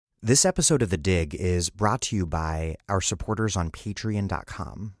This episode of The Dig is brought to you by our supporters on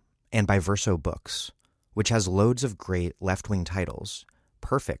Patreon.com and by Verso Books, which has loads of great left-wing titles,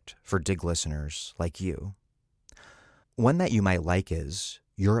 perfect for Dig listeners like you. One that you might like is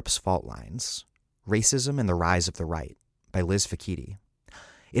Europe's Fault Lines, Racism and the Rise of the Right by Liz Fachidi.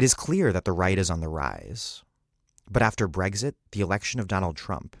 It is clear that the right is on the rise. But after Brexit, the election of Donald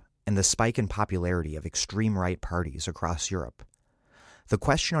Trump, and the spike in popularity of extreme right parties across Europe, the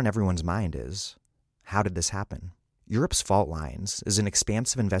question on everyone's mind is, how did this happen? Europe's Fault Lines is an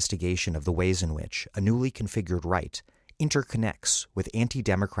expansive investigation of the ways in which a newly configured right interconnects with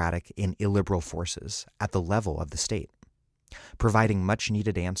anti-democratic and illiberal forces at the level of the state, providing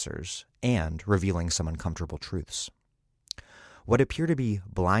much-needed answers and revealing some uncomfortable truths. What appear to be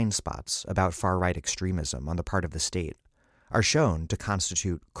blind spots about far-right extremism on the part of the state are shown to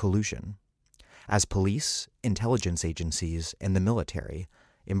constitute collusion, as police, intelligence agencies, and the military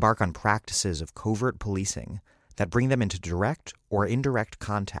embark on practices of covert policing that bring them into direct or indirect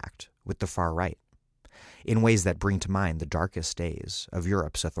contact with the far right, in ways that bring to mind the darkest days of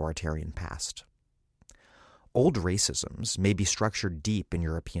Europe's authoritarian past. Old racisms may be structured deep in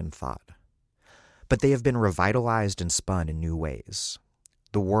European thought, but they have been revitalized and spun in new ways.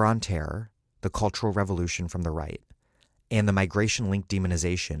 The War on Terror, the Cultural Revolution from the right, and the migration-linked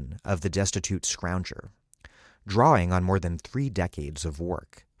demonization of the destitute scrounger, drawing on more than 3 decades of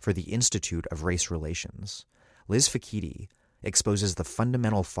work for the Institute of Race Relations, Liz Fachidi exposes the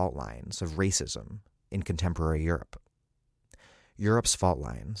fundamental fault lines of racism in contemporary Europe. Europe's Fault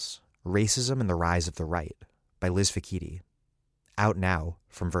Lines, Racism and the Rise of the Right by Liz Fachidi, out now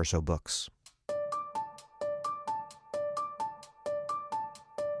from Verso Books.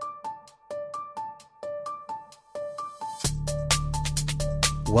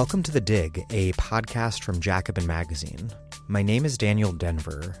 Welcome to The Dig, a podcast from Jacobin Magazine. My name is Daniel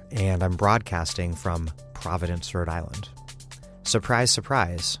Denver, and I'm broadcasting from Providence, Rhode Island. Surprise,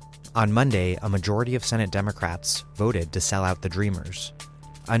 surprise. On Monday, a majority of Senate Democrats voted to sell out the Dreamers,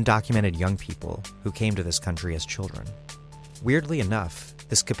 undocumented young people who came to this country as children. Weirdly enough,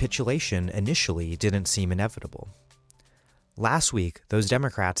 this capitulation initially didn't seem inevitable. Last week, those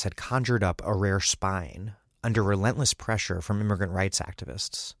Democrats had conjured up a rare spine under relentless pressure from immigrant rights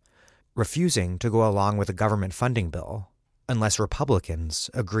activists, refusing to go along with a government funding bill unless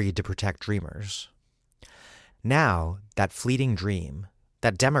Republicans agreed to protect Dreamers. Now, that fleeting dream,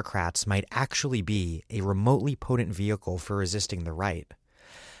 that Democrats might actually be a remotely potent vehicle for resisting the right,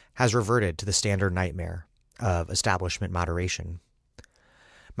 has reverted to the standard nightmare of establishment moderation.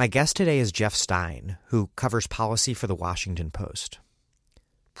 My guest today is Jeff Stein, who covers policy for The Washington Post.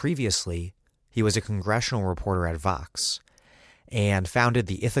 Previously, he was a congressional reporter at Vox and founded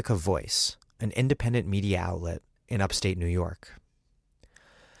the Ithaca Voice, an independent media outlet in upstate New York.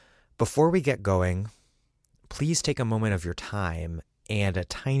 Before we get going, please take a moment of your time and a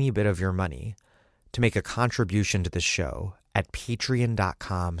tiny bit of your money to make a contribution to the show at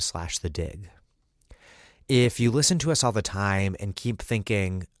patreon.com/thedig. If you listen to us all the time and keep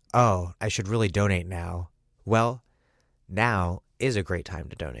thinking, oh, I should really donate now, well, now is a great time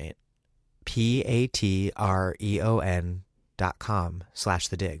to donate.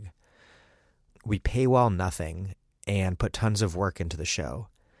 patreon.com/thedig. We paywall nothing and put tons of work into the show,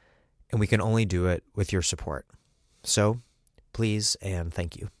 and we can only do it with your support. So, please and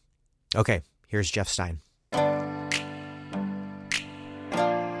thank you. Okay, here's Jeff Stein.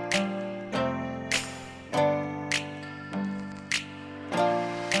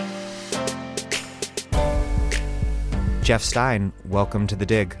 Jeff Stein, welcome to The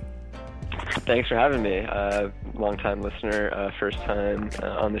Dig. Thanks for having me. Long-time listener, first time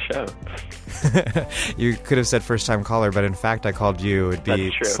on the show. You could have said first-time caller, but in fact I called you. It'd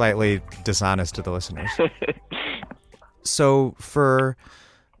be slightly dishonest to the listeners. So for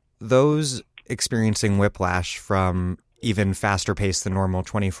those experiencing whiplash from even faster pace than normal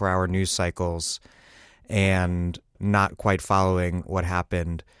 24-hour news cycles and not quite following what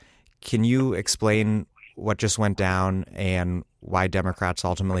happened, can you explain what just went down and why Democrats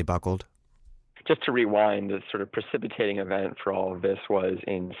ultimately buckled? Just to rewind, the sort of precipitating event for all of this was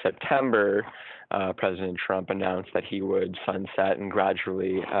in September, President Trump announced that he would sunset and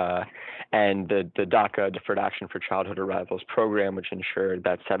gradually end the DACA, Deferred Action for Childhood Arrivals program, which ensured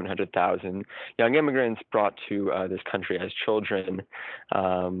that 700,000 young immigrants brought to this country as children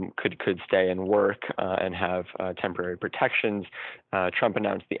could stay and work and have temporary protections. Trump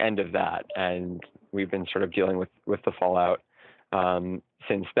announced the end of that, and we've been sort of dealing with the fallout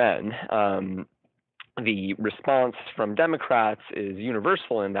since then. the response from Democrats is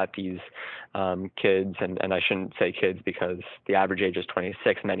universal in that these kids, and I shouldn't say kids because the average age is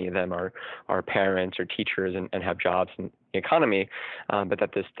 26, many of them are parents or teachers and have jobs in the economy, but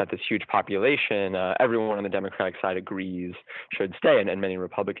that this huge population, everyone on the Democratic side agrees should stay, and many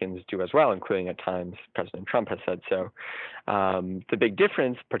Republicans do as well, including at times President Trump has said so. The big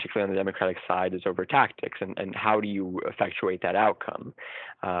difference, particularly on the Democratic side, is over tactics and how do you effectuate that outcome.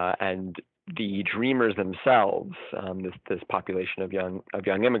 And the Dreamers themselves, this population of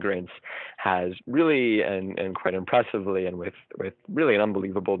young immigrants, has really and quite impressively and with really an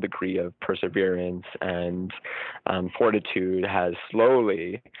unbelievable degree of perseverance and fortitude, has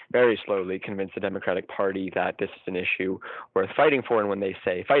slowly, very slowly, convinced the Democratic Party that this is an issue worth fighting for. And when they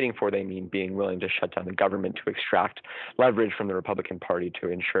say fighting for, they mean being willing to shut down the government to extract leverage from the Republican Party to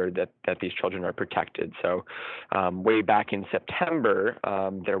ensure that these children are protected. So way back in September,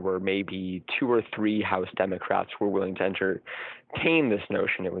 there were maybe 2 or 3 House Democrats who were willing to entertain this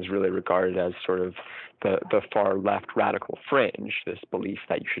notion. It was really regarded as sort of the far left radical fringe, this belief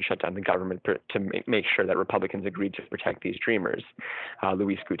that you should shut down the government to make sure that Republicans agreed to protect these Dreamers.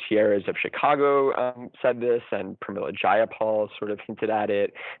 Luis Gutierrez of Chicago said this, and Pramila Jayapal sort of hinted at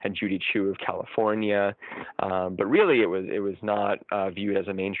it, and Judy Chu of California. But really, it was not viewed as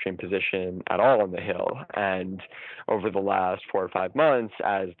a mainstream position at all on the Hill. And over the last 4 or 5 months,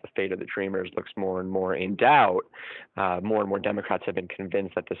 as the fate of the Dreamers looks more and more in doubt, more and more Democrats have been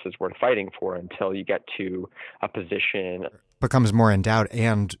convinced that this is worth fighting for until you get to a position becomes more in doubt,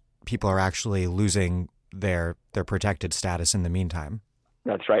 and people are actually losing their protected status in the meantime.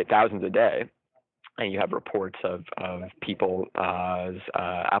 That's right, thousands a day. And you have reports of people's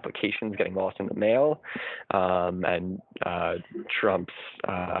applications getting lost in the mail, and Trump's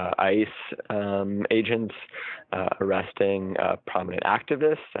ICE agents arresting prominent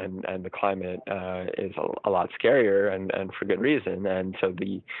activists, and the climate is a lot scarier, and for good reason. And so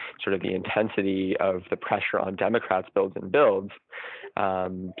the intensity of the pressure on Democrats builds and builds.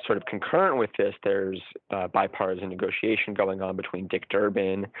 Sort of concurrent with this, there's bipartisan negotiation going on between Dick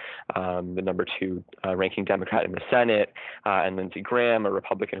Durbin, the number 2 ranking Democrat in the Senate, and Lindsey Graham, a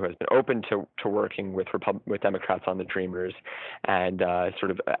Republican who has been open to working with Democrats on the Dreamers. And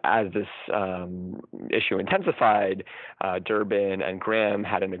sort of as this issue intensified, Durbin and Graham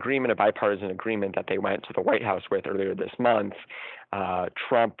had a bipartisan agreement that they went to the White House with earlier this month.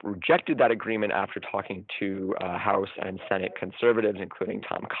 Trump rejected that agreement after talking to House and Senate conservatives, including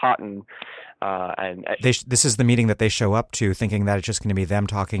Tom Cotton. This is the meeting that they show up to thinking that it's just going to be them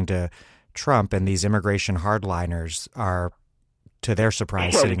talking to Trump, and these immigration hardliners are, to their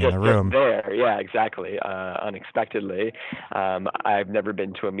surprise, sitting in the room. There, yeah, exactly. Unexpectedly, I've never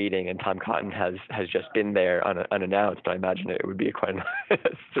been to a meeting, and Tom Cotton has just been there unannounced. But I imagine it would be a quite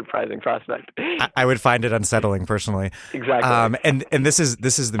surprising prospect. I would find it unsettling personally. Exactly. And this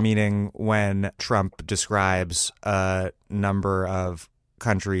is the meeting when Trump describes a number of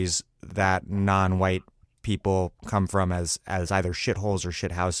countries that non-white people come from as either shitholes or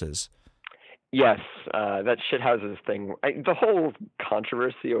shithouses. Yes, that shithouses thing. The whole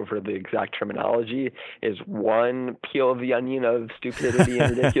controversy over the exact terminology is one peel of the onion of stupidity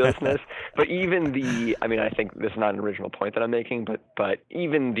and ridiculousness. But even I think this is not an original point that I'm making, but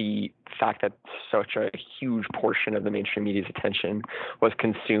even the fact that such a huge portion of the mainstream media's attention was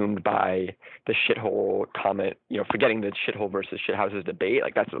consumed by the shithole comment, forgetting the shithole versus shithouses debate,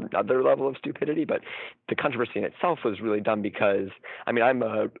 like that's another level of stupidity. But the controversy in itself was really dumb because, I'm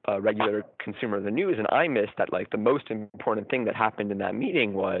a regular consumer of the news, and I missed that the most important thing that happened in that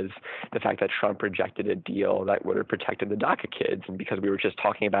meeting was the fact that Trump rejected a deal that would have protected the DACA kids. And because we were just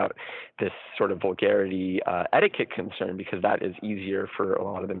talking about this sort of vulgarity etiquette concern, because that is easier for a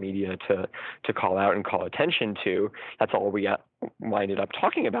lot of the media to call out and call attention to, that's all we winded up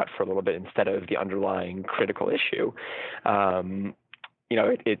talking about for a little bit instead of the underlying critical issue.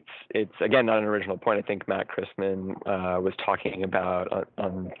 It's again not an original point. I think Matt Christman was talking about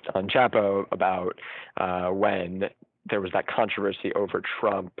on Chapo about when there was that controversy over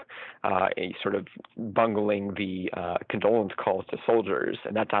Trump sort of bungling the condolence calls to soldiers,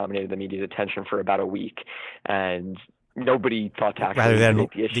 and that dominated the media's attention for about a week. And nobody thought to actually rather than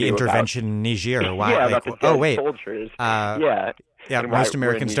make the issue the intervention in Niger. Why? Yeah, about the soldiers. Yeah, most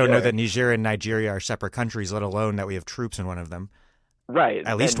Americans don't know that Niger and Nigeria are separate countries, let alone that we have troops in one of them. Right.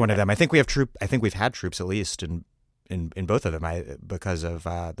 At least one of them. I think we've had troops at least in both of them because of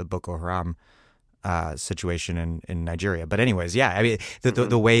the Boko Haram situation in Nigeria. But anyways, yeah, I mean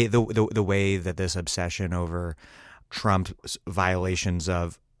the way that this obsession over Trump's violations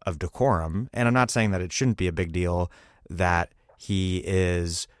of decorum, and I'm not saying that it shouldn't be a big deal that he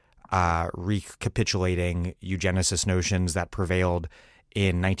is recapitulating eugenicist notions that prevailed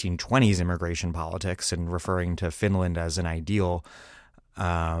in 1920s immigration politics and referring to Finland as an ideal,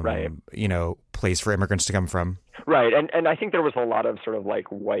 Right. Place for immigrants to come from. Right. And I think there was a lot of sort of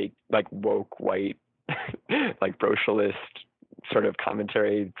like woke white, like brocialist sort of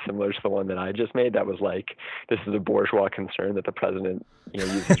commentary similar to the one that I just made. That was like, this is a bourgeois concern that the president,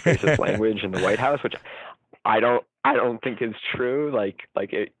 uses racist language in the White House, which I don't think is true. Like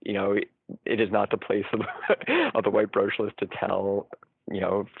it, it is not the place of the white brocialists to tell,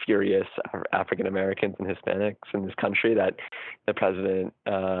 furious African Americans and Hispanics in this country that the president,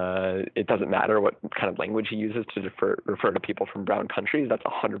 it doesn't matter what kind of language he uses to refer to people from brown countries. That's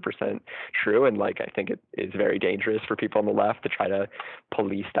 100% true. And I think it is very dangerous for people on the left to try to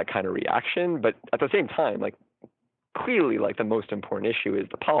police that kind of reaction. But at the same time, clearly, the most important issue is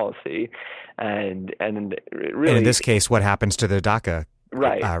the policy, and really, and in this case, what happens to the DACA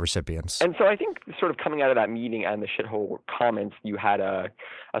right. Recipients. And so I think sort of coming out of that meeting and the shithole comments, you had a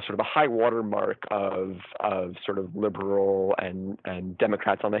sort of a high water mark of sort of liberal and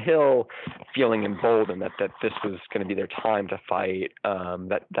Democrats on the Hill feeling emboldened that this was going to be their time to fight,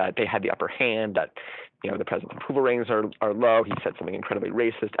 that they had the upper hand, that the president's approval ratings are low. He said something incredibly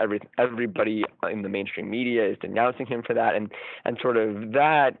racist. Everybody in the mainstream media is denouncing him for that, and sort of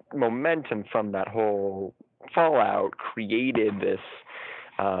that momentum from that whole fallout created this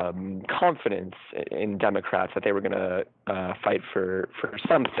confidence in Democrats that they were going to fight for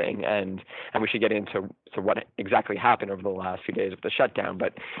something, and we should get into what exactly happened over the last few days of the shutdown.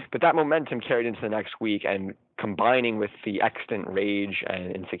 But that momentum carried into the next week, and combining with the extant rage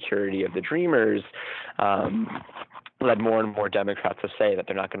and insecurity of the Dreamers, led more and more Democrats to say that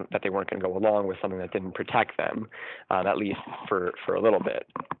they weren't going to go along with something that didn't protect them, at least for a little bit.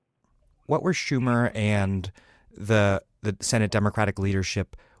 What were Schumer and the Senate Democratic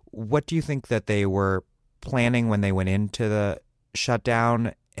leadership, what do you think that they were planning when they went into the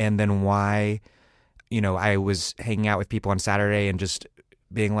shutdown? And then why, I was hanging out with people on Saturday and just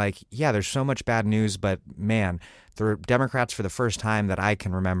being like, yeah, there's so much bad news, but man, the Democrats, for the first time that I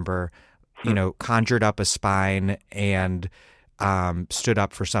can remember, conjured up a spine and stood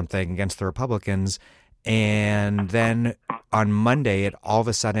up for something against the Republicans. And then on Monday, it all of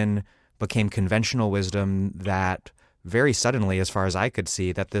a sudden became conventional wisdom that very suddenly, as far as I could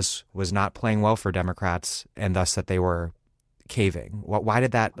see, that this was not playing well for Democrats and thus that they were caving. Why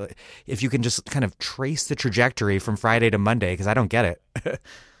did that? If you can just kind of trace the trajectory from Friday to Monday, because I don't get it.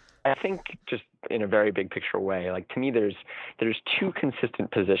 I think just in a very big picture way, to me, there's two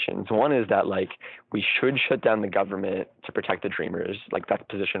consistent positions. One is that we should shut down the government to protect the Dreamers. That's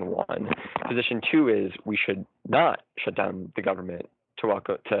position one. Position two is we should not shut down the government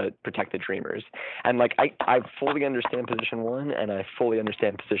to protect the Dreamers. And I fully understand position one, and I fully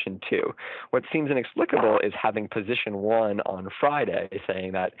understand position two. What seems inexplicable is having position one on Friday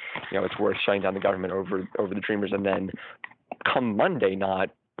saying that it's worth shutting down the government over the Dreamers, and then come Monday not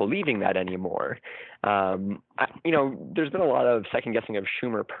believing that anymore. There's been a lot of second guessing of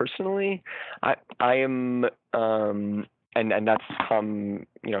Schumer personally. I am. And that's come,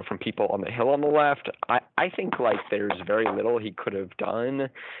 from people on the Hill on the left. I think there's very little he could have done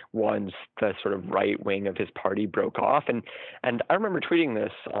once the sort of right wing of his party broke off. And I remember tweeting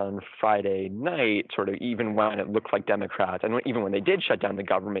this on Friday night, sort of even when it looked like Democrats, and even when they did shut down the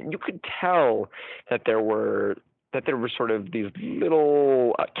government, you could tell that there were sort of these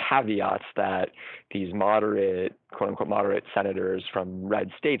little caveats that these moderate, quote unquote, moderate senators from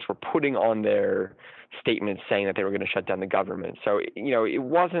red states were putting on their statements saying that they were going to shut down the government. So, it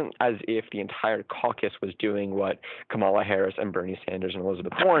wasn't as if the entire caucus was doing what Kamala Harris and Bernie Sanders and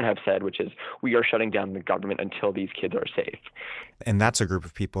Elizabeth Warren have said, which is we are shutting down the government until these kids are safe. And that's a group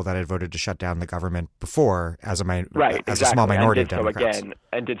of people that had voted to shut down the government before as a exactly. small minority of Democrats.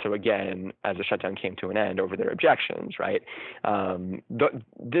 And did so again as the shutdown came to an end over their objections, right?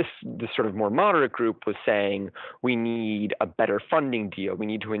 This sort of more moderate group was saying we need a better funding deal. We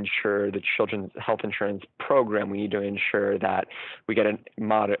need to ensure the children's health insurance program. We need to ensure that we get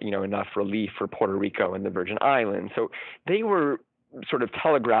enough relief for Puerto Rico and the Virgin Islands. So they were sort of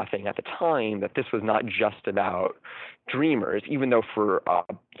telegraphing at the time that this was not just about Dreamers, even though for a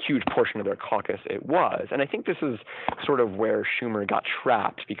huge portion of their caucus it was. And I think this is sort of where Schumer got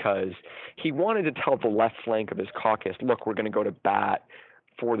trapped, because he wanted to tell the left flank of his caucus, look, we're going to go to bat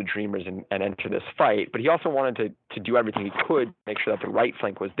for the Dreamers and enter this fight, but he also wanted to do everything he could to make sure that the right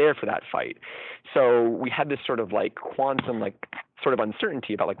flank was there for that fight. So we had this sort of quantum sort of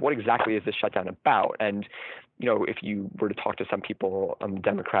uncertainty about what exactly is this shutdown about. And if you were to talk to some people on the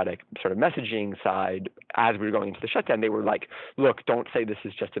Democratic sort of messaging side as we were going into the shutdown, they were like, look, don't say this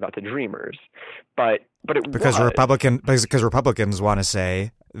is just about the Dreamers. But it because was. Republicans want to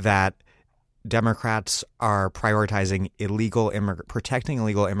say that Democrats are prioritizing protecting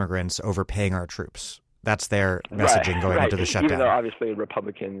illegal immigrants over paying our troops. That's their messaging going into the shutdown. Even though obviously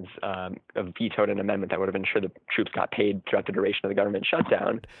Republicans vetoed an amendment that would have ensured the troops got paid throughout the duration of the government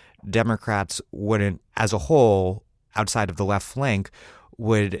shutdown. Democrats wouldn't, as a whole, outside of the left flank,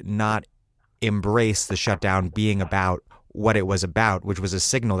 would not embrace the shutdown being about what it was about, which was a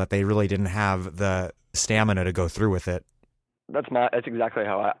signal that they really didn't have the stamina to go through with it. That's exactly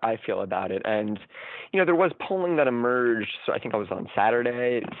how I feel about it. And, there was polling that emerged, so I think it was on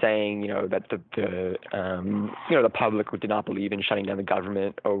Saturday, saying, that the public did not believe in shutting down the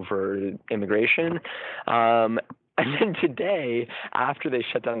government over immigration. And then today, after they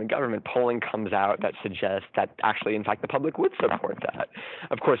shut down the government, polling comes out that suggests that actually, in fact, the public would support that.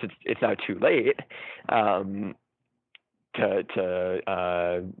 Of course, it's now too late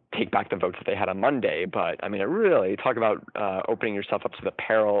to take back the votes that they had on Monday. But I mean, really talk about opening yourself up to the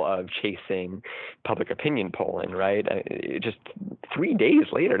peril of chasing public opinion polling, right? Just 3 days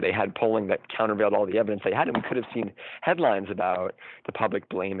later, they had polling that countervailed all the evidence they had, and we could have seen headlines about the public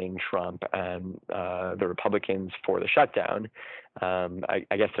blaming Trump and the Republicans for the shutdown.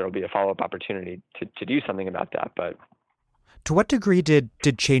 I guess there will be a follow-up opportunity to do something about that. But to what degree did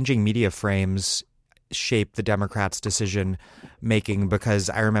changing media frames shape the Democrats' decision making? Because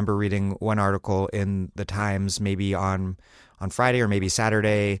I remember reading one article in the Times, maybe on Friday or maybe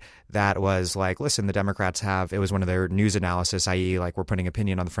Saturday, that was like, listen, the Democrats it was one of their news analysis, i.e. like we're putting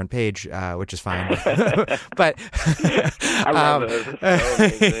opinion on the front page, which is fine. But I love it. It's so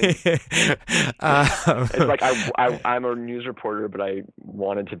amazing. It's like I'm a news reporter, but I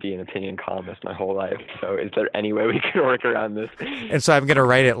wanted to be an opinion columnist my whole life. So is there any way we can work around this? And so I'm going to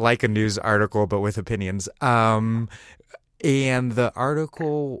write it like a news article, but with opinions. And the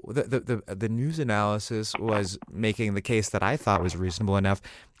article, the news analysis was making the case that I thought was reasonable enough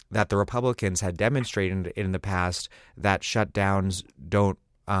that the Republicans had demonstrated in the past that shutdowns don't,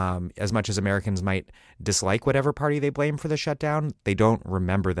 as much as Americans might dislike whatever party they blame for the shutdown, they don't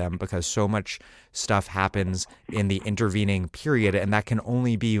remember them because so much stuff happens in the intervening period. And that can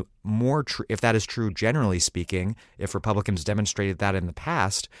only be more true, if that is true generally speaking, if Republicans demonstrated that in the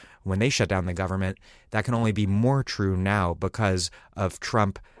past when they shut down the government, that can only be more true now because of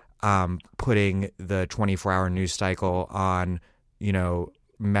Trump putting the 24-hour news cycle on,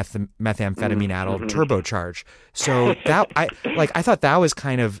 methamphetamine-addled turbocharge. So that I thought that was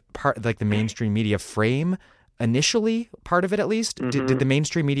kind of part, like the mainstream media frame initially, part of it at least. Did the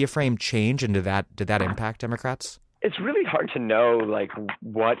mainstream media frame change, and did that impact Democrats? It's really hard to know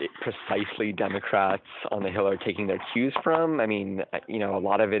what precisely Democrats on the Hill are taking their cues from. I mean, a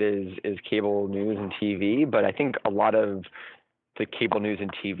lot of it is cable news and TV, but I think a lot of the cable news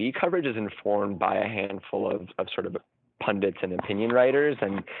and TV coverage is informed by a handful of sort of pundits and opinion writers,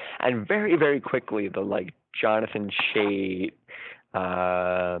 and very, very quickly the Jonathan Chait,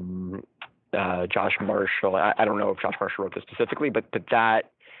 Josh Marshall. I don't know if Josh Marshall wrote this specifically, but that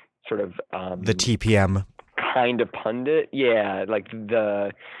sort of the TPM kind of pundit,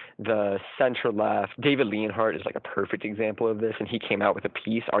 the center left. David Leonhardt is a perfect example of this, and he came out with a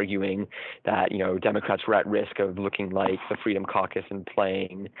piece arguing that Democrats were at risk of looking like the Freedom Caucus and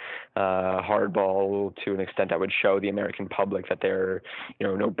playing hardball to an extent that would show the American public that they're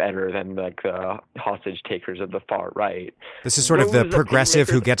no better than the hostage takers of the far right. This is sort of the progressive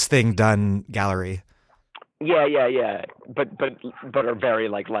who gets thing done gallery. Yeah. But are very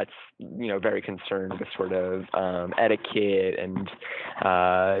very concerned with sort of etiquette and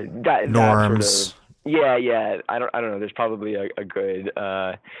norms. That sort of, yeah. I don't know. There's probably a good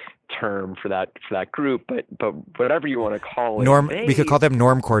term for that group, but whatever you want to call it. We could call them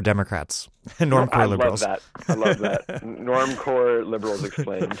normcore Democrats. Normcore liberals. I love that. Normcore liberals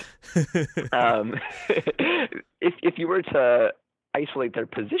explained. If you were to isolate their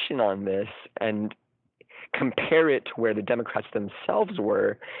position on this and compare it to where the Democrats themselves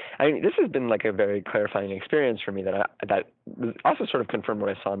were, I mean, this has been a very clarifying experience for me that also sort of confirmed what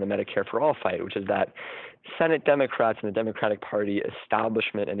I saw in the Medicare for All fight, which is that Senate Democrats and the Democratic Party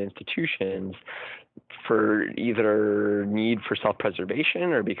establishment and institutions, for either need for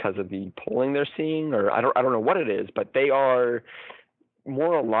self-preservation or because of the polling they're seeing, or I don't know what it is, but they are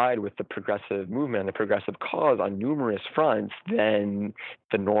more allied with the progressive movement and the progressive cause on numerous fronts than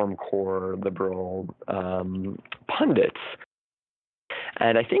the normcore liberal pundits.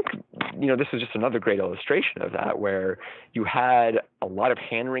 And I think, this was just another great illustration of that, where you had a lot of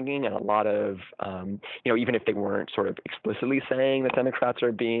hand-wringing and a lot of, even if they weren't sort of explicitly saying that Democrats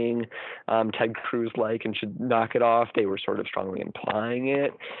are being Ted Cruz-like and should knock it off, they were sort of strongly implying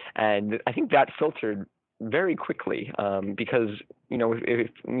it. And I think that filtered very quickly, because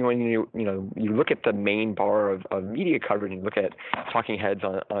when you look at the main bar of media coverage, and you look at talking heads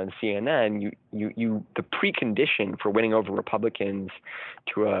on CNN, the precondition for winning over Republicans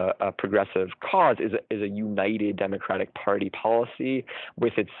to a progressive cause is a united Democratic Party policy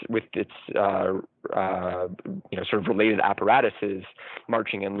with its sort of related apparatuses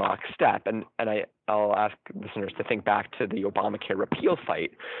marching in lockstep. And I'll ask listeners to think back to the Obamacare repeal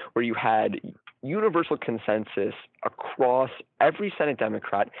fight, where you had universal consensus across every Senate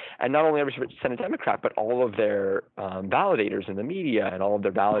Democrat, and not only every Senate Democrat, but all of their validators in the media and all of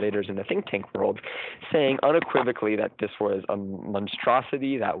their validators in the think tank world, saying unequivocally that this was a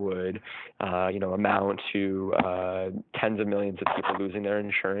monstrosity that would, amount to tens of millions of people losing their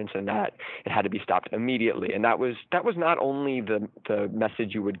insurance, and that it had to be stopped immediately. And that was not only the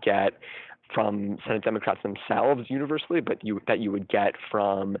message you would get from Senate Democrats themselves universally, but that you would get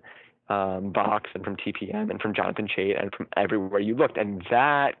from Vox and from TPM and from Jonathan Chait and from everywhere you looked. And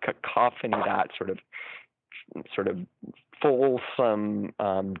that cacophony, that sort of fulsome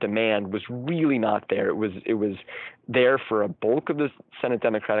demand was really not there. It was there for a bulk of the Senate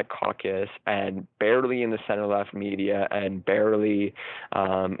Democratic caucus and barely in the center-left media and barely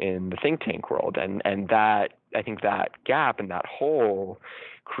in the think tank world. And that, I think that gap and that hole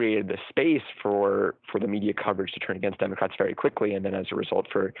created the space for the media coverage to turn against Democrats very quickly, and then as a result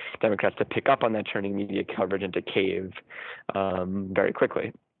for Democrats to pick up on that turning media coverage and to cave very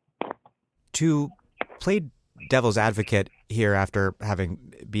quickly. To play devil's advocate here, after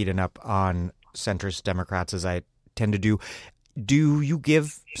having beaten up on centrist Democrats as I tend to do you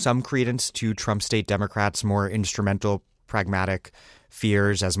give some credence to Trump state Democrats' more instrumental, pragmatic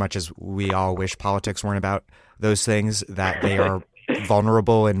fears, as much as we all wish politics weren't about those things, that they are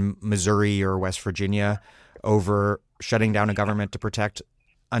vulnerable in Missouri or West Virginia over shutting down a government to protect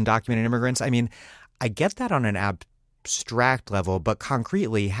undocumented immigrants? I mean, I get that on an abstract level, but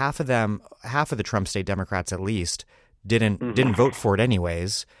concretely, half of the Trump state Democrats at least didn't vote for it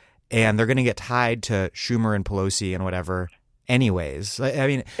anyways, and they're going to get tied to Schumer and Pelosi and whatever anyways. I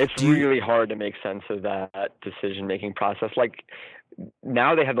mean, it's really hard to make sense of that decision-making process. Like,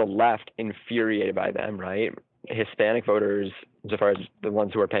 now they have the left infuriated by them, right? Hispanic voters, as far as the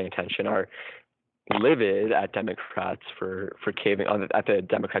ones who are paying attention, are livid at Democrats for caving on at the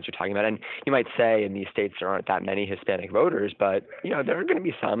Democrats you're talking about. And you might say in these states there aren't that many Hispanic voters, but there are going to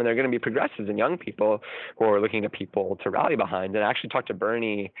be some, and there are going to be progressives and young people who are looking to people to rally behind. And I actually talked to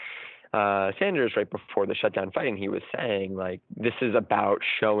Bernie Sanders right before the shutdown fighting. He was saying, like, this is about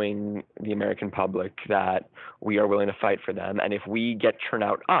showing the American public that we are willing to fight for them, and if we get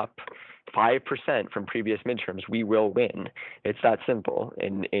turnout up 5% from previous midterms, we will win. It's that simple.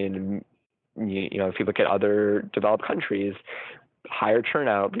 If you look at other developed countries, higher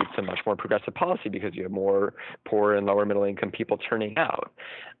turnout leads to much more progressive policy because you have more poor and lower middle income people turning out.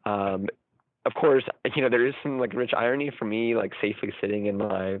 Of course, there is some rich irony for me, safely sitting in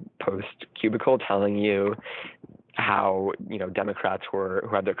my post cubicle telling you how Democrats who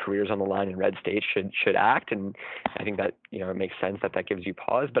have their careers on the line in red states should act, and I think that it makes sense that gives you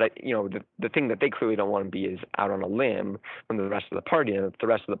pause. But the thing that they clearly don't want to be is out on a limb from the rest of the party, and if the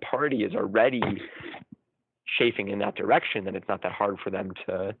rest of the party is already chafing in that direction, then it's not that hard for them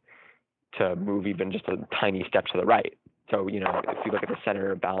to move even just a tiny step to the right. So, if you look at the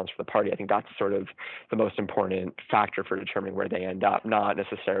center balance for the party, I think that's sort of the most important factor for determining where they end up, not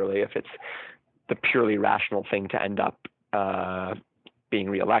necessarily if it's the purely rational thing to end up being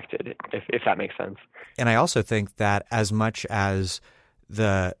reelected, if that makes sense. And I also think that as much as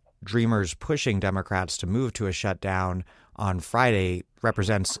the Dreamers pushing Democrats to move to a shutdown on Friday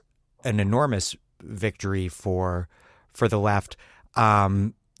represents an enormous victory for the left,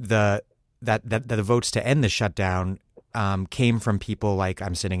 the votes to end the shutdown came from people like,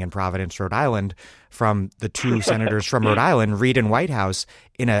 I'm sitting in Providence, Rhode Island, from the two senators from Rhode Island, Reid and Whitehouse,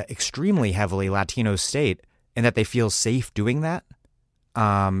 in an extremely heavily Latino state, and that they feel safe doing that,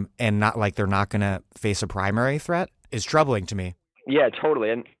 and not like they're not going to face a primary threat, is troubling to me. Yeah,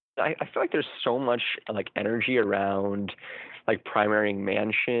 totally. And I feel like there's so much energy around primarying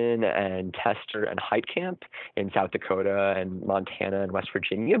Manchin and Tester and Heitkamp in South Dakota and Montana and West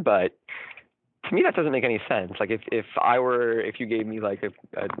Virginia, but to me, that doesn't make any sense. If you gave me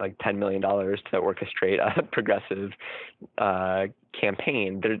 $10 million to orchestrate a progressive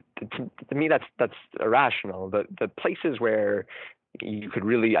campaign, to me that's irrational. The places where you could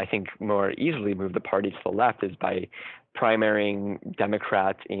really, I think, more easily move the party to the left is by primarying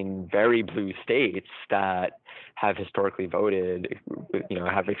Democrats in very blue states that have historically voted,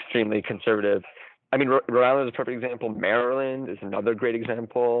 have extremely conservative. I mean, Rhode Island is a perfect example. Maryland is another great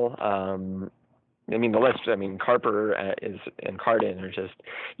example. I mean, the list, Carper and Cardin are just,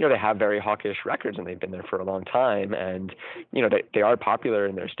 they have very hawkish records and they've been there for a long time. And, they are popular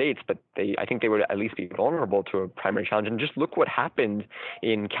in their states, but I think they would at least be vulnerable to a primary challenge. And just look what happened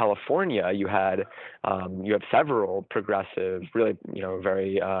in California. You have several progressive, really,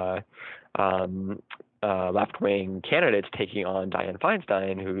 very, left-wing candidates taking on Dianne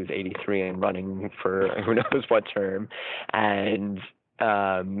Feinstein, who's 83 and running for who knows what term. And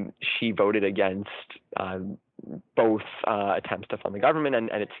she voted against both attempts to fund the government, and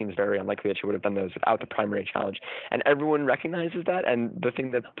it seems very unlikely that she would have done those without the primary challenge. And everyone recognizes that. And the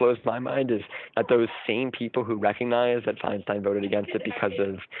thing that blows my mind is that those same people who recognize that Feinstein voted against it because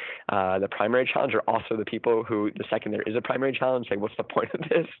of the primary challenge are also the people who, the second there is a primary challenge, say, what's the point of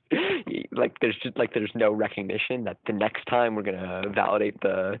this? There's no recognition that the next time we're going to validate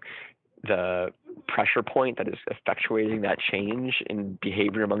the pressure point that is effectuating that change in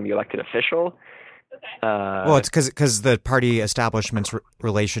behavior among the elected official. Well, it's because the party establishment's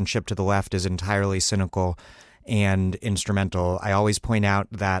relationship to the left is entirely cynical and instrumental. I always point out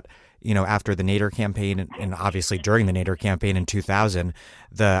that, after the Nader campaign and obviously during the Nader campaign in 2000,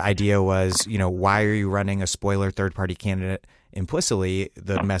 the idea was, why are you running a spoiler third-party candidate? Implicitly,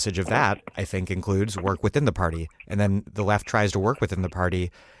 the message of that, I think, includes work within the party. And then the left tries to work within the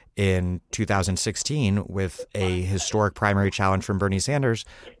party in 2016 with a historic primary challenge from Bernie Sanders,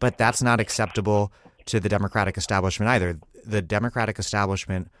 but that's not acceptable to the Democratic establishment either. The Democratic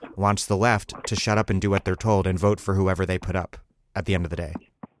establishment wants the left to shut up and do what they're told and vote for whoever they put up at the end of the day.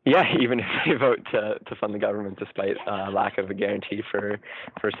 Yeah, even if they vote to fund the government despite lack of a guarantee for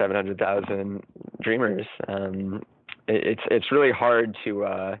 700,000 Dreamers. It's really hard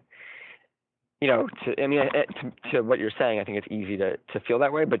to what you're saying, I think it's easy to feel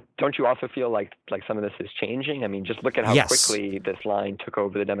that way, but don't you also feel like some of this is changing? I mean, just look at how quickly this line took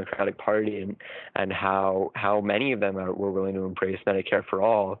over the Democratic Party and how many of them were willing to embrace Medicare for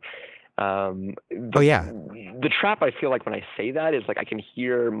all. The trap I feel like when I say that is I can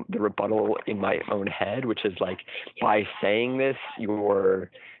hear the rebuttal in my own head, which is by saying this,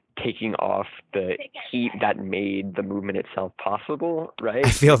 you're taking off the heat that made the movement itself possible, right? I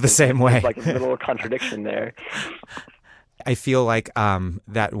feel the same way. There's a little contradiction there. I feel like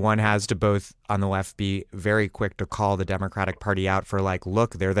that one has to both, on the left, be very quick to call the Democratic Party out for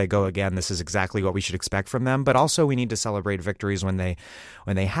look, there they go again. This is exactly what we should expect from them. But also we need to celebrate victories when they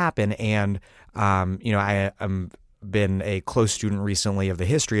happen. And I am been a close student recently of the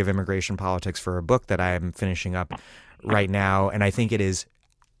history of immigration politics for a book that I am finishing up right now, and I think it is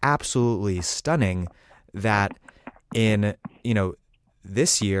absolutely stunning that in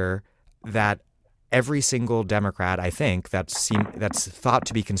this year that every single Democrat, I think, that's thought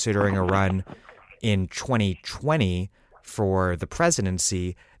to be considering a run in 2020 for the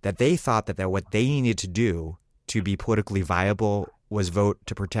presidency, that they thought that what they needed to do to be politically viable was vote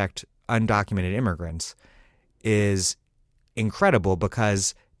to protect undocumented immigrants is incredible,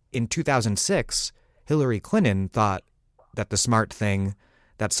 because in 2006, Hillary Clinton thought that the smart thing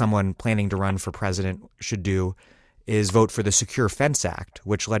that someone planning to run for president should do is vote for the Secure Fence Act,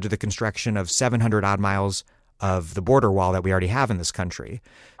 which led to the construction of 700 odd miles of the border wall that we already have in this country.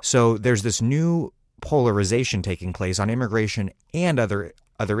 So there's this new polarization taking place on immigration and other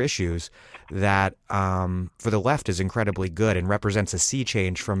issues that for the left is incredibly good and represents a sea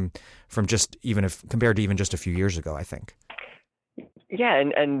change from just compared to even just a few years ago, I think. Yeah,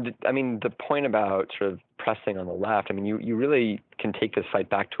 and I mean, the point about sort of pressing on the left, I mean, you really can take this fight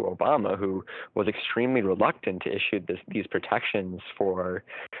back to Obama, who was extremely reluctant to issue these protections for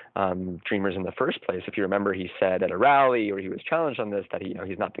Dreamers in the first place. If you remember, he said at a rally, or he was challenged on this, that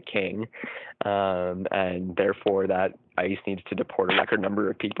he's not the king, and therefore that ICE needs to deport a record number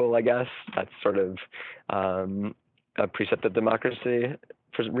of people, I guess. That's sort of a precept of democracy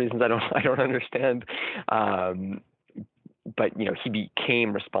for reasons I don't understand. But he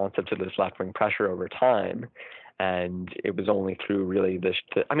became responsive to this left-wing pressure over time, and it was only through really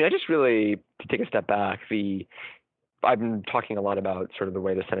I just really, to take a step back, I've been talking a lot about sort of the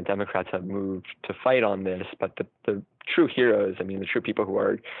way the Senate Democrats have moved to fight on this, but the true heroes, I mean, the true people who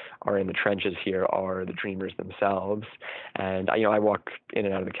are in the trenches here are the Dreamers themselves. And I walk in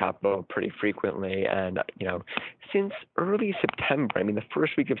and out of the Capitol pretty frequently, and since early September, I mean, the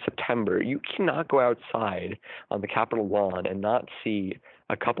first week of September, you cannot go outside on the Capitol lawn and not see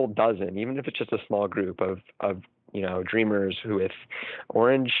a couple dozen, even if it's just a small group of dreamers who with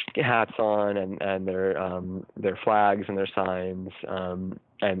orange hats on and their flags and their signs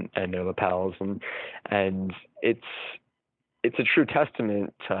and their lapels and it's a true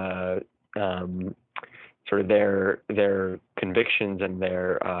testament to sort of their convictions and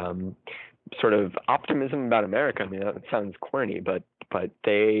their sort of optimism about America. I mean, that sounds corny, but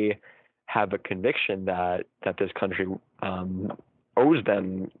they have a conviction that this country owes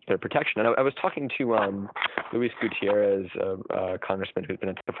them their protection. And I was talking to Luis Gutierrez, a congressman who's been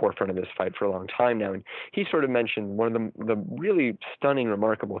at the forefront of this fight for a long time now, and he sort of mentioned one of the really stunning,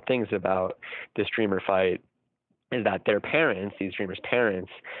 remarkable things about this Dreamer fight is that their parents, these dreamers'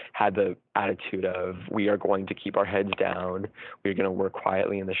 parents, had the attitude of, we are going to keep our heads down, we're going to work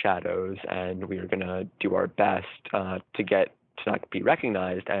quietly in the shadows, and we are going to do our best to not be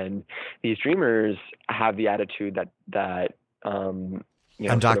recognized. And these dreamers have the attitude that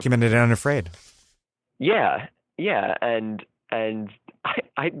undocumented and unafraid. Yeah, and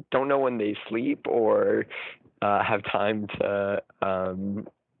I don't know when they sleep or have time to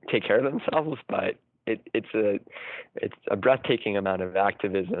take care of themselves, but it's a breathtaking amount of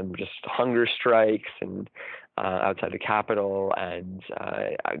activism, just hunger strikes and outside the Capitol. And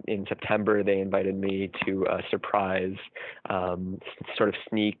in September, they invited me to a surprise sort of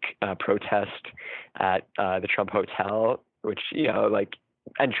sneak protest at the Trump Hotel, which,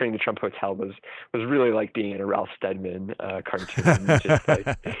 entering the Trump Hotel was really like being in a Ralph Steadman cartoon. Just like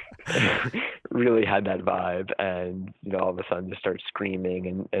really had that vibe, and all of a sudden just start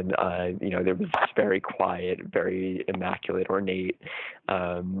screaming, and there was this very quiet, very immaculate, ornate,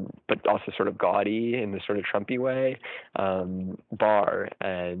 but also sort of gaudy in this sort of Trumpy way bar,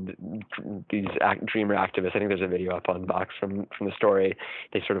 and these Dreamer activists. I think there's a video up on Vox from the story.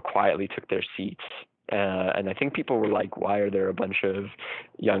 They sort of quietly took their seats. And I think people were like, why are there a bunch of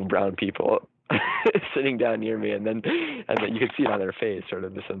young brown people sitting down near me? And then you could see it on their face, sort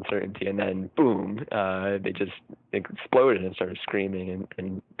of this uncertainty. And then boom, they just exploded and started screaming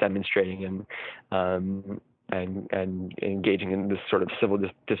and demonstrating and engaging in this sort of civil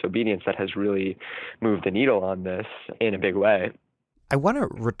disobedience that has really moved the needle on this in a big way. I want to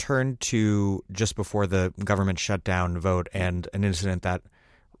return to just before the government shutdown vote and an incident that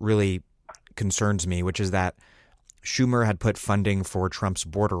really concerns me, which is that Schumer had put funding for Trump's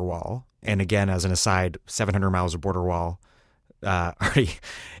border wall. And again, as an aside, 700 miles of border wall already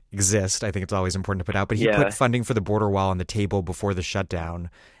exist. I think it's always important to put out. But he put funding for the border wall on the table before the shutdown,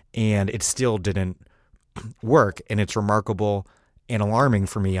 and it still didn't work. And it's remarkable and alarming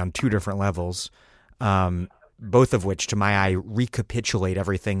for me on two different levels, both of which, to my eye, recapitulate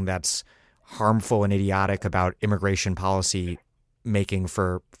everything that's harmful and idiotic about immigration policy making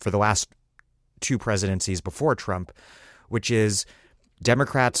for the last two presidencies before Trump, which is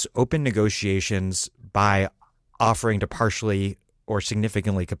Democrats open negotiations by offering to partially or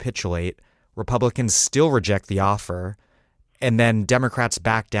significantly capitulate. Republicans still reject the offer, and then Democrats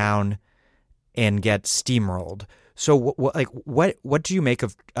back down and get steamrolled. So what do you make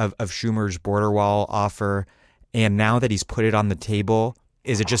of Schumer's border wall offer? And now that he's put it on the table,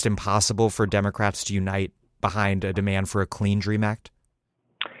 is it just impossible for Democrats to unite behind a demand for a clean DREAM Act?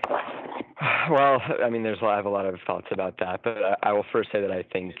 Well, I mean, I have a lot of thoughts about that, but I will first say that I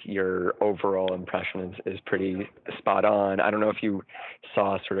think your overall impression is pretty spot on. I don't know if you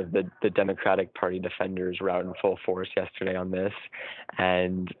saw sort of the Democratic Party defenders were out in full force yesterday on this,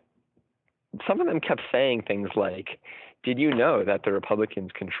 and some of them kept saying things like, did you know that the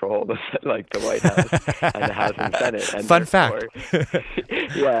Republicans control the White House and the House and Senate? And fun fact.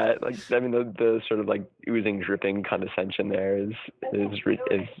 Yeah, the sort of oozing, dripping condescension there is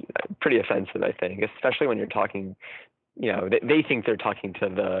pretty offensive, I think, especially when you're talking. They think they're talking to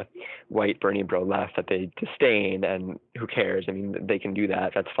the white Bernie bro left that they disdain, and who cares? I mean, they can do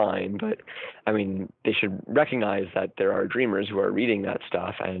that. That's fine. But I mean, they should recognize that there are dreamers who are reading that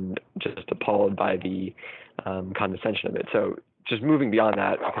stuff and just appalled by the condescension of it. So just moving beyond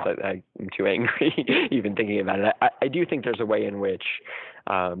that, because I'm too angry even thinking about it, I do think there's a way in which,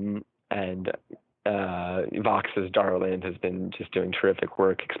 Vox's Dara Lind has been just doing terrific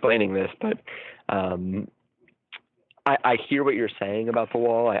work explaining this, but I hear what you're saying about the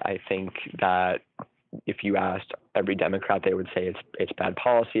wall. I think that if you asked every Democrat, they would say it's bad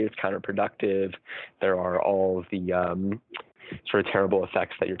policy, it's counterproductive. There are all of the sort of terrible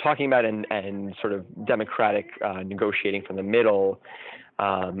effects that you're talking about, and sort of Democratic negotiating from the middle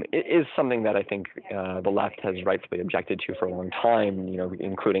it is something that I think the left has rightfully objected to for a long time,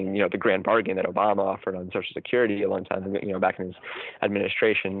 including, the grand bargain that Obama offered on Social Security a long time, back in his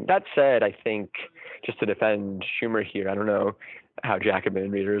administration. That said, I think just to defend Schumer here, I don't know how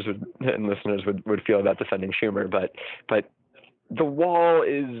Jacobin readers and listeners would feel about defending Schumer, but the wall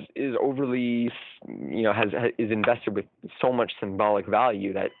is overly, is invested with so much symbolic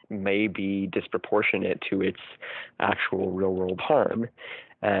value that may be disproportionate to its actual real world harm.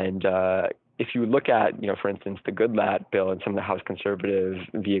 And if you look at, for instance, the Goodlatte bill and some of the House conservative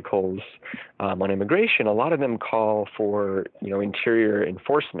vehicles on immigration, a lot of them call for, interior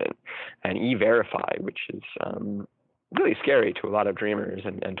enforcement and E-Verify, which is really scary to a lot of dreamers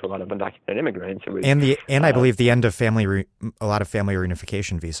and to a lot of undocumented immigrants. It was, I believe the end of a lot of family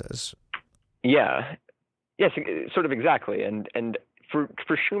reunification visas. Yeah. Yes, sort of exactly. And for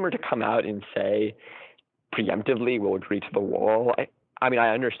Schumer to come out and say preemptively we'll agree to the wall, I mean,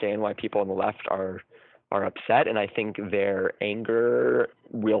 I understand why people on the left are upset, and I think their anger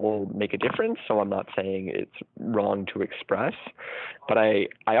will make a difference. So I'm not saying it's wrong to express, but I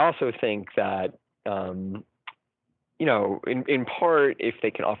also think that in part, if they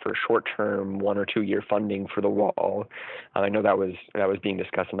can offer short-term 1 or 2 year funding for the wall, I know that was being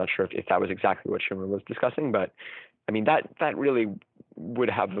discussed. I'm not sure if that was exactly what Schumer was discussing, but I mean that really would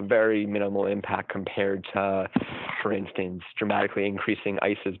have a very minimal impact compared to, for instance, dramatically increasing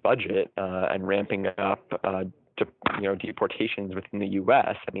ICE's budget and ramping up deportations within the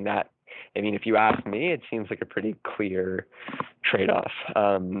U.S. I mean, if you ask me, it seems like a pretty clear trade-off.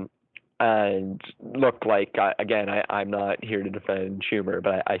 And look, I'm not here to defend Schumer,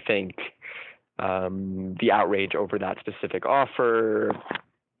 but I think the outrage over that specific offer,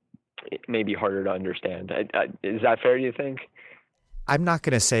 it may be harder to understand. Is that fair, do you think? I'm not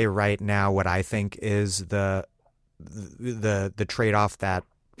going to say right now what I think is the trade-off that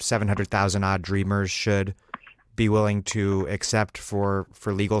 700,000 odd dreamers should be willing to accept for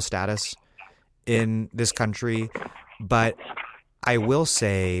legal status in this country. But I will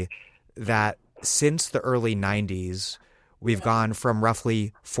say that since the early 90s, we've gone from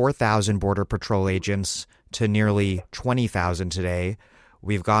roughly 4,000 Border Patrol agents to nearly 20,000 today.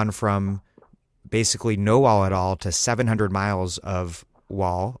 We've gone from basically no wall at all to 700 miles of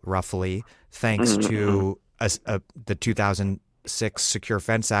wall, roughly, thanks to the 2006 Secure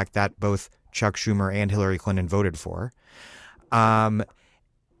Fence Act that both Chuck Schumer and Hillary Clinton voted for. And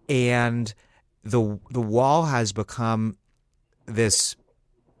the wall has become this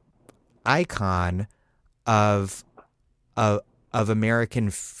icon of American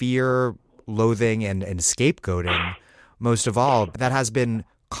fear, loathing, and scapegoating. Most of all, that has been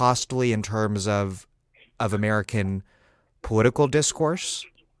costly in terms of American political discourse.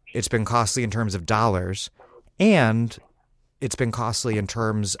 It's been costly in terms of dollars, and it's been costly in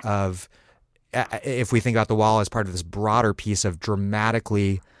terms of, if we think about the wall as part of this broader piece of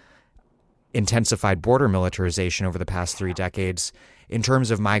dramatically intensified border militarization over the past 3 decades, in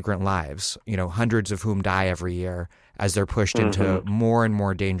terms of migrant lives, hundreds of whom die every year as they're pushed into more and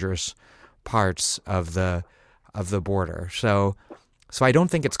more dangerous parts of the border. So I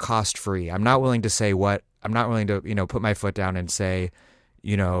don't think it's cost free. I'm not willing to put my foot down and say,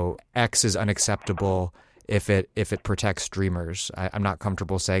 X is unacceptable if it protects dreamers. I'm not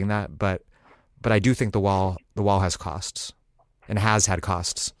comfortable saying that, but I do think the wall has costs and has had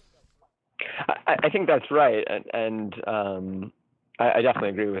costs. I think that's right, and I definitely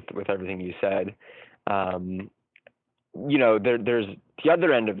agree with everything you said. There's the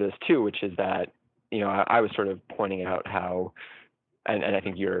other end of this too, which is that I was sort of pointing out how, and I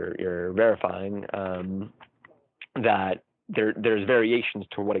think you're verifying that there's variations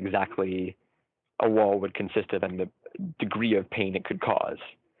to what exactly a wall would consist of and the degree of pain it could cause.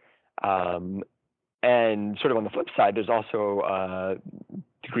 And sort of on the flip side, there's also a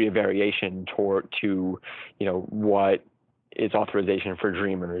degree of variation to what is authorization for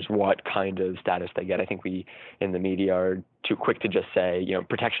dreamers, what kind of status they get. I think we in the media are too quick to just say,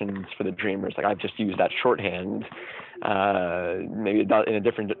 protections for the dreamers. Like, I've just used that shorthand, maybe in a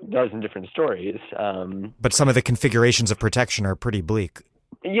dozen different stories. But some of the configurations of protection are pretty bleak.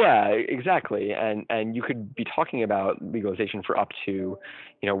 Yeah, exactly. And you could be talking about legalization for up to,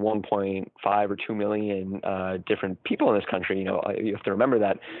 1.5 or 2 million different people in this country. You have to remember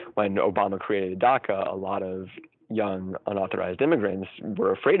that when Obama created DACA, a lot of young unauthorized immigrants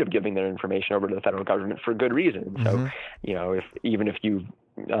were afraid of giving their information over to the federal government for good reason. So, if you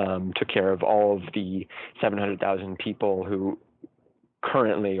took care of all of the 700,000 people who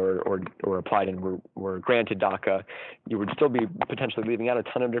currently or applied and were granted DACA, you would still be potentially leaving out a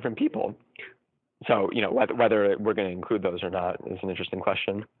ton of different people. So, whether we're going to include those or not is an interesting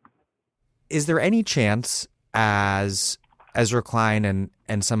question. Is there any chance, as Ezra Klein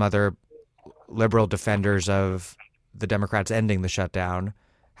and some other liberal defenders of the Democrats ending the shutdown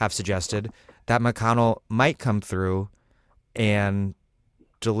have suggested, that McConnell might come through and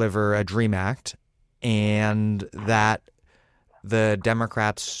deliver a DREAM Act, and that the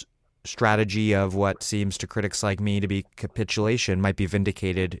Democrats' strategy of what seems to critics like me to be capitulation might be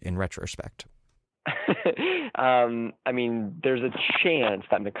vindicated in retrospect? I mean, there's a chance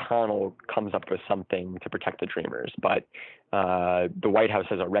that McConnell comes up with something to protect the Dreamers, but the White House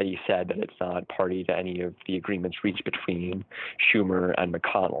has already said that it's not party to any of the agreements reached between Schumer and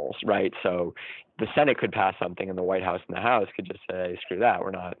McConnell's, right? So the Senate could pass something, and the White House and the House could just say, "Screw that,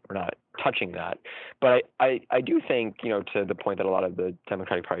 we're not touching that." But I do think, to the point that a lot of the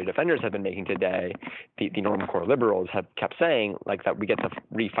Democratic Party defenders have been making today, the Norm Core liberals have kept saying that we get to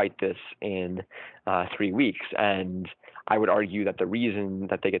refight this in 3 weeks, and I would argue that the reason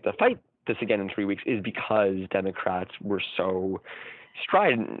that they get to fight this again in 3 weeks is because Democrats were so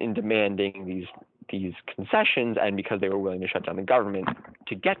strident in demanding these concessions, and because they were willing to shut down the government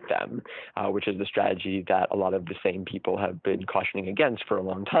to get them, which is the strategy that a lot of the same people have been cautioning against for a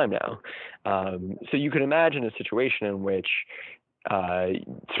long time now. So you can imagine a situation in which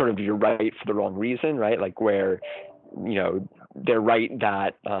sort of you're right for the wrong reason, right? Like where, they're right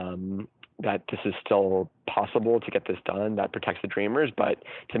that that this is still possible to get this done, that protects the Dreamers. But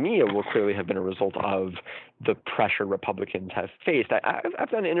to me, it will clearly have been a result of the pressure Republicans have faced. I've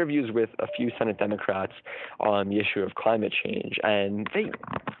done interviews with a few Senate Democrats on the issue of climate change, and they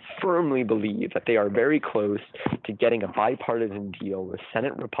firmly believe that they are very close to getting a bipartisan deal with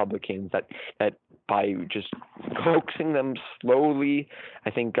Senate Republicans that by just coaxing them slowly.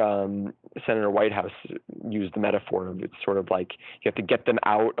 I think Senator Whitehouse used the metaphor of it's sort of like you have to get them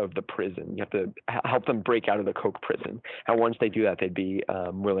out of the prison. You have to help them break out of the Coke prison. And once they do that, they'd be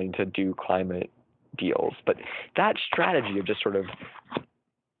willing to do climate deals. But that strategy of just sort of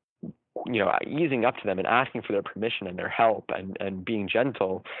easing up to them and asking for their permission and their help and being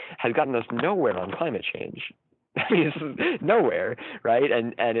gentle has gotten us nowhere on climate change. I mean, it's nowhere, right?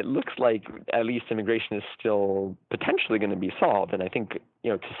 And it looks like at least immigration is still potentially going to be solved. And I think,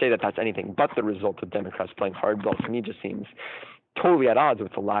 to say that that's anything but the result of Democrats playing hardball to me just seems totally at odds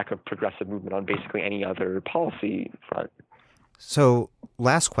with the lack of progressive movement on basically any other policy front. So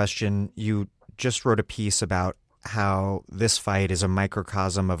last question, you just wrote a piece about how this fight is a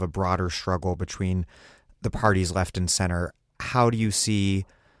microcosm of a broader struggle between the parties left and center. How do you see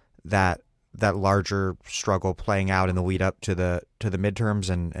that larger struggle playing out in the lead up to the midterms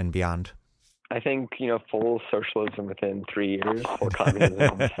and beyond? I think, full socialism within 3 years, full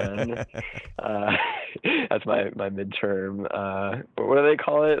communism in 10. That's my midterm. What do they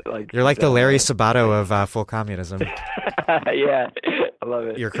call it? You're like the Larry Sabato of full communism. Yeah, I love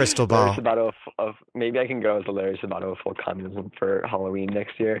it. Your crystal ball. Larry Sabato of maybe I can go as the Larry Sabato of full communism for Halloween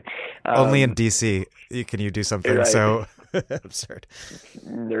next year. Only in DC can you do something right. So absurd,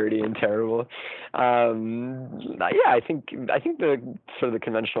 nerdy and terrible. I think the sort of the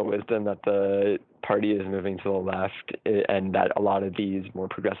conventional wisdom that the party is moving to the left, and that a lot of these more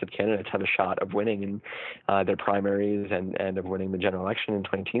progressive candidates have a shot of winning in their primaries and of winning the general election in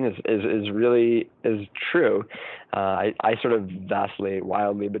 2018 is true. I sort of vacillate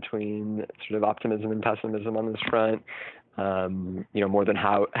wildly between sort of optimism and pessimism on this front. More than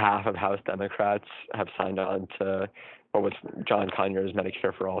half of House Democrats have signed on to what was John Conyers'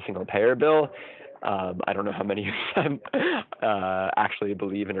 Medicare for All single-payer bill. I don't know how many of them actually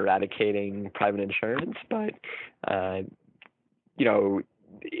believe in eradicating private insurance, but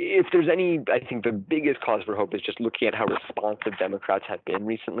if there's any, I think the biggest cause for hope is just looking at how responsive Democrats have been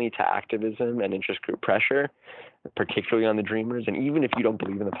recently to activism and interest group pressure, particularly on the Dreamers. And even if you don't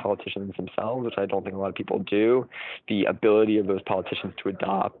believe in the politicians themselves, which I don't think a lot of people do, the ability of those politicians to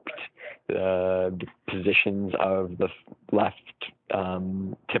adopt the positions of the left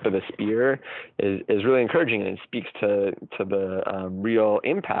tip of the spear is really encouraging, and it speaks to the real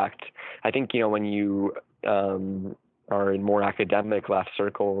impact. I think, when you are in more academic left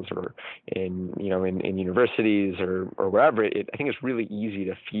circles or in universities or wherever, I think it's really easy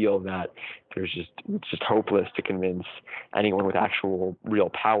to feel that it's just hopeless to convince anyone with actual real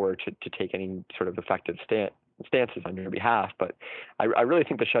power to take any sort of effective stances on your behalf. But I really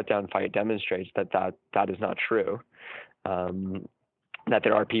think the shutdown fight demonstrates that is not true. That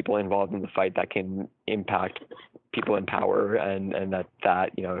there are people involved in the fight that can impact people in power, and that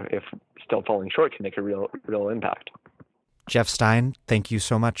if still falling short, can make a real impact. Jeff Stein, thank you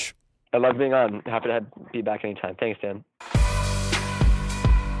so much. I love being on. Happy to be back anytime. Thanks, Dan.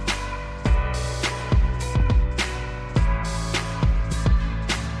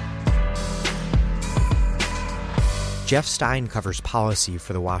 Jeff Stein covers policy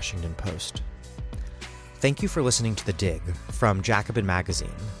for The Washington Post. Thank you for listening to The Dig from Jacobin Magazine.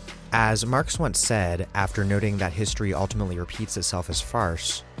 As Marx once said, after noting that history ultimately repeats itself as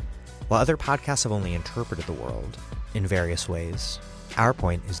farce, while other podcasts have only interpreted the world in various ways, our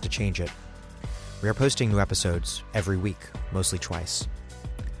point is to change it. We are posting new episodes every week, mostly twice.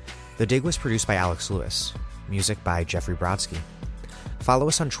 The Dig was produced by Alex Lewis, music by Jeffrey Brodsky. Follow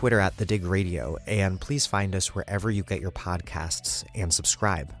us on Twitter at The Dig Radio, and please find us wherever you get your podcasts and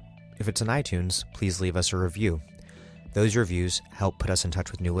subscribe. If it's on iTunes, please leave us a review. Those reviews help put us in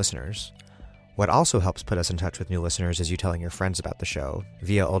touch with new listeners. What also helps put us in touch with new listeners is you telling your friends about the show,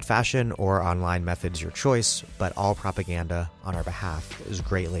 via old-fashioned or online methods your choice, but all propaganda on our behalf is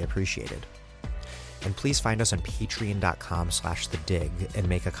greatly appreciated. And please find us on patreon.com/thedig and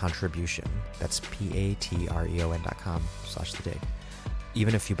make a contribution. That's patreon.com/thedig.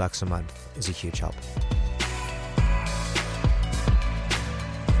 Even a few bucks a month is a huge help.